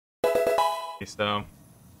So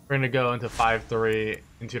we're gonna go into 5-3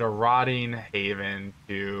 into the Rotting Haven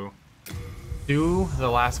to do the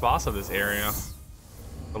last boss of this area,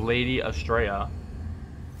 the Lady Estrella.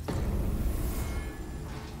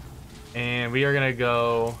 And we are gonna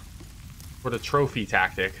go for the trophy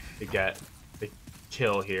tactic to get the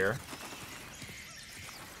kill here.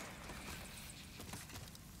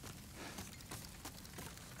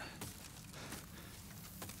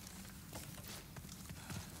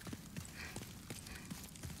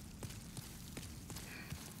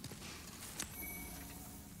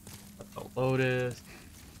 The Lotus.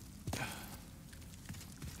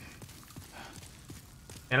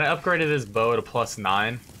 And I upgraded this bow to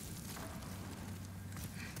 +9.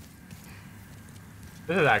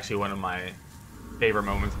 This is actually one of my favorite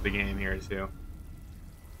moments of the game here too.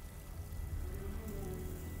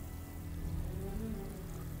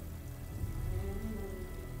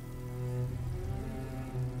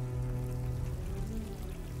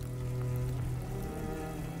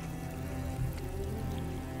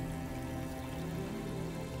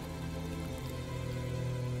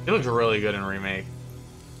 It looks really good in Remake.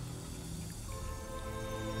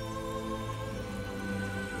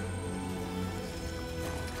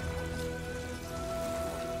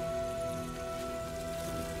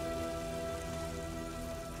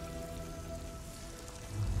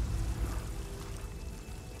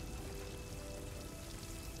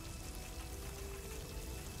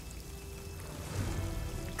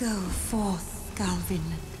 Go forth, Galvin.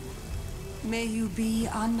 May you be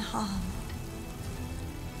unharmed.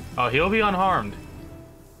 Oh, he'll be unharmed.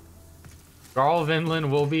 Garl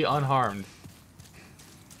Vinland will be unharmed.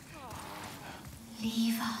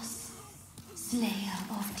 Leave us, Slayer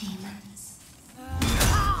of Demons.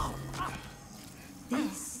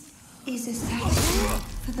 This is a sacrifice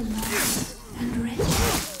for the lost and wretched.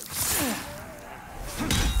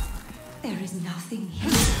 There is nothing here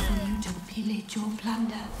for you to pillage or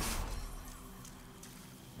plunder.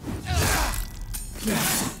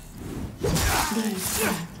 Please, leave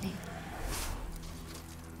quietly.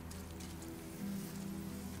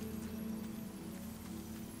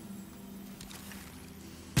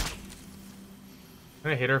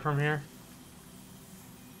 Can I hit her from here?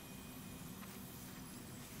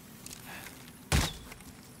 I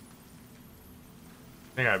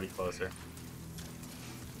think I'd be closer.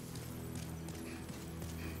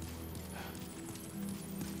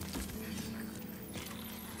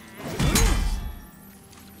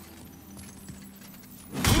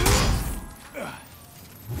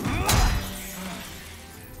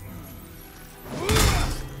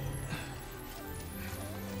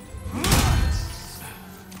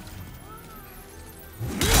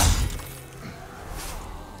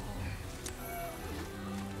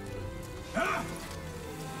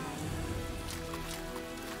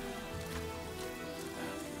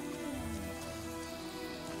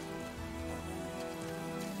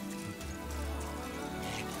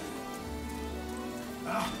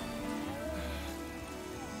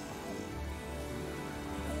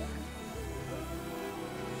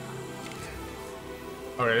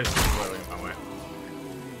 Okay, this is completely my way.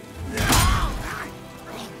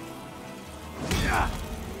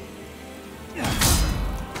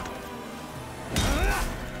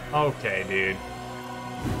 Okay, dude.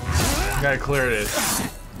 Gotta clear this.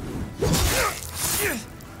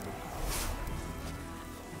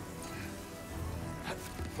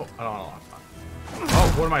 Oh, I don't know.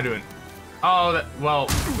 Oh, what am I doing? Oh, that, well,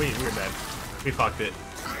 we're dead. We fucked it.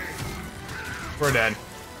 We're dead.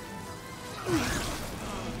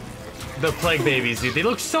 The plague babies, dude. They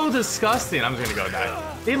look so disgusting. I'm just gonna go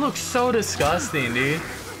die. They look so disgusting, dude.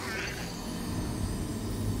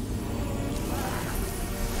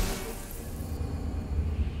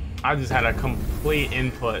 I just had a complete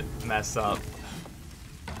input mess up.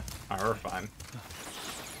 Alright, we're fine.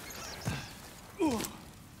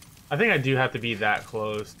 I think I do have to be that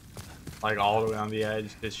close. Like all the way on the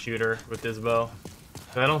edge to shoot her with this bow.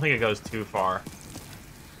 But I don't think it goes too far.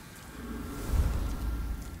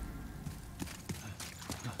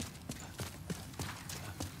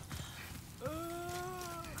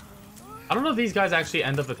 I don't know if these guys actually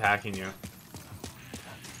end up attacking you.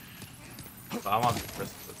 But I want to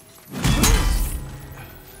risk this.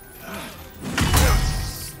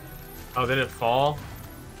 Oh, did it fall?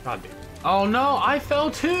 God damn it. Oh no, I fell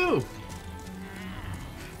too!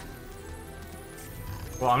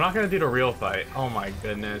 Well, I'm not gonna do the real fight. Oh my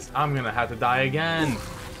goodness. I'm gonna have to die again.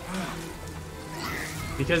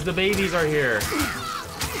 Because the babies are here.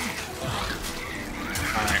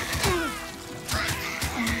 Alright.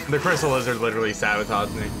 The crystal lizard literally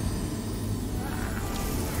sabotaged me.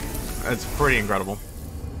 It's pretty incredible.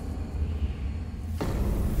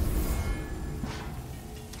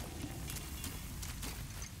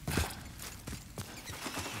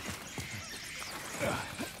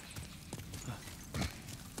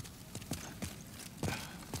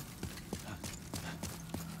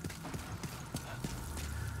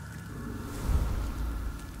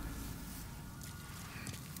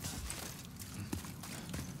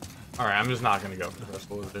 Alright, I'm just not gonna go for the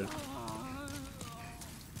Crystal Lizard.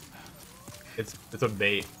 It's a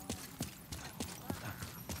bait.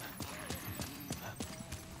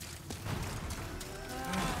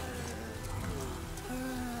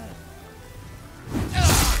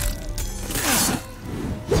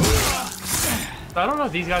 I don't know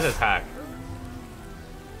if these guys attack.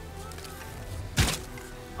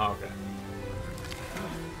 Oh, okay.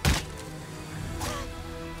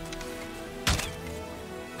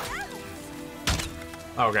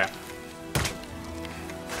 Okay.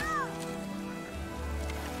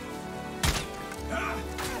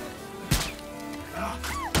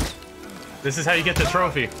 This is how you get the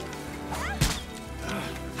trophy.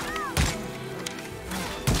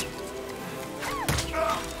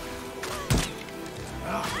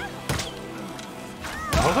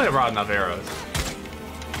 Hopefully I brought enough arrows.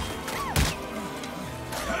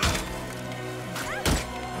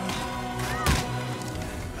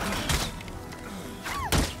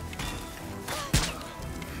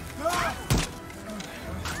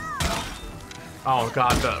 Oh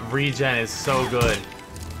god, the regen is so good.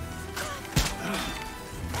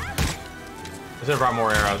 I should have brought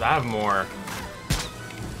more arrows. I have more.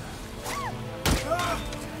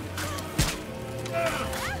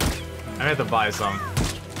 I have to buy some.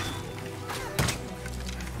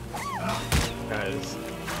 Because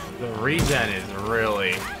the regen is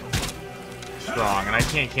really strong, and I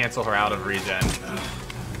can't cancel her out of regen.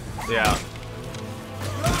 Yeah.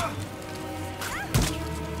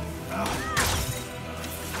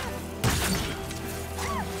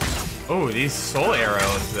 Oh, these soul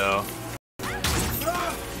arrows, though.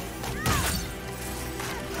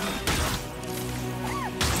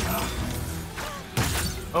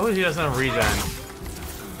 Oh, he doesn't have regen.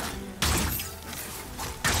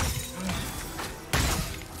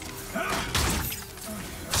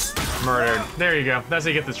 Murdered. There you go. That's how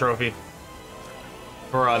you get the trophy.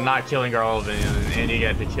 For not killing Garland, and you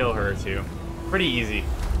get to kill her, too. Pretty easy.